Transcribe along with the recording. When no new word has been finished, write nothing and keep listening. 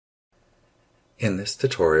In this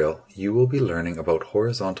tutorial, you will be learning about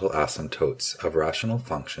horizontal asymptotes of rational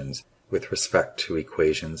functions with respect to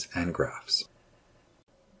equations and graphs.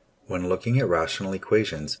 When looking at rational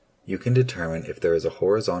equations, you can determine if there is a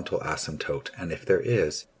horizontal asymptote, and if there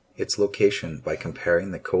is, its location by comparing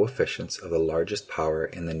the coefficients of the largest power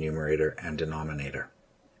in the numerator and denominator.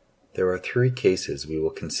 There are three cases we will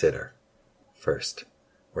consider. First,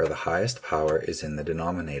 where the highest power is in the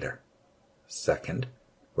denominator. Second,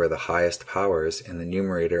 where the highest powers in the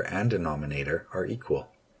numerator and denominator are equal.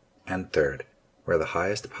 And third, where the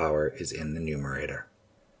highest power is in the numerator.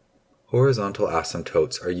 Horizontal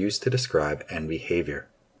asymptotes are used to describe end behavior.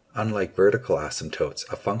 Unlike vertical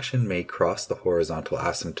asymptotes, a function may cross the horizontal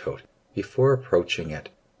asymptote before approaching it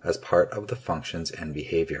as part of the function's end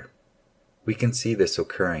behavior. We can see this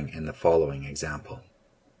occurring in the following example.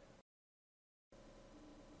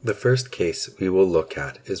 The first case we will look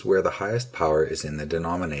at is where the highest power is in the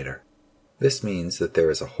denominator. This means that there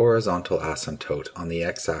is a horizontal asymptote on the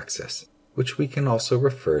x-axis, which we can also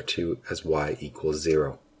refer to as y equals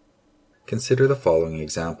 0. Consider the following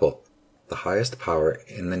example. The highest power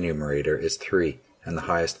in the numerator is 3, and the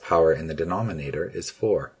highest power in the denominator is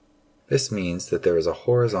 4. This means that there is a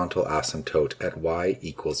horizontal asymptote at y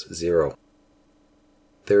equals 0.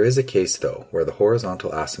 There is a case, though, where the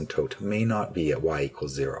horizontal asymptote may not be at y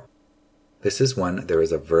equals 0. This is when there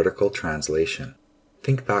is a vertical translation.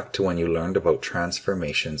 Think back to when you learned about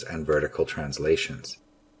transformations and vertical translations.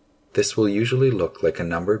 This will usually look like a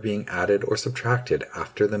number being added or subtracted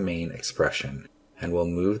after the main expression, and will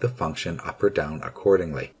move the function up or down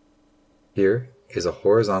accordingly. Here is a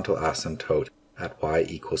horizontal asymptote at y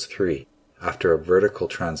equals 3, after a vertical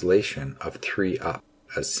translation of 3 up,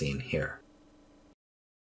 as seen here.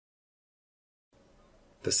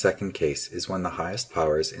 The second case is when the highest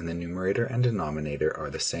powers in the numerator and denominator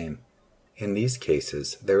are the same. In these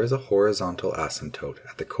cases, there is a horizontal asymptote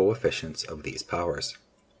at the coefficients of these powers.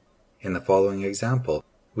 In the following example,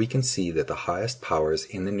 we can see that the highest powers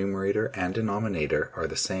in the numerator and denominator are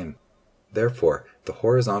the same. Therefore, the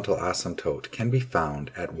horizontal asymptote can be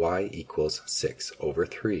found at y equals 6 over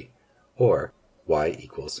 3, or y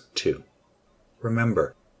equals 2.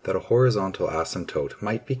 Remember that a horizontal asymptote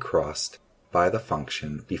might be crossed by the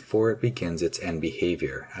function before it begins its end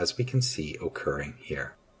behavior, as we can see occurring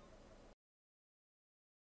here.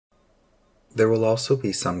 There will also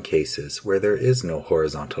be some cases where there is no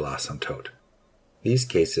horizontal asymptote. These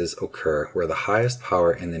cases occur where the highest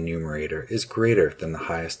power in the numerator is greater than the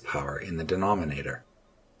highest power in the denominator.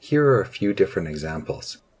 Here are a few different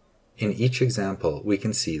examples. In each example, we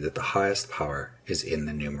can see that the highest power is in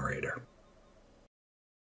the numerator.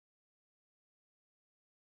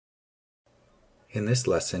 In this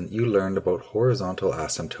lesson, you learned about horizontal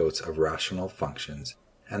asymptotes of rational functions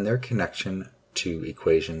and their connection to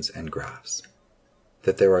equations and graphs.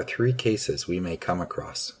 That there are three cases we may come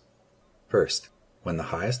across. First, when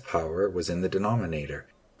the highest power was in the denominator,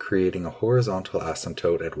 creating a horizontal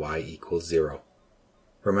asymptote at y equals 0.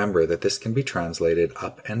 Remember that this can be translated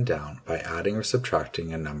up and down by adding or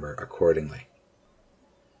subtracting a number accordingly.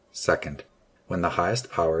 Second, when the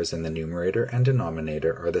highest powers in the numerator and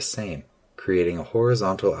denominator are the same, creating a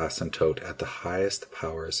horizontal asymptote at the highest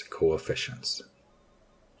power's coefficients.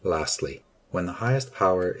 Lastly, when the highest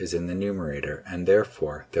power is in the numerator and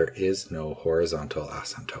therefore there is no horizontal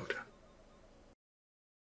asymptote.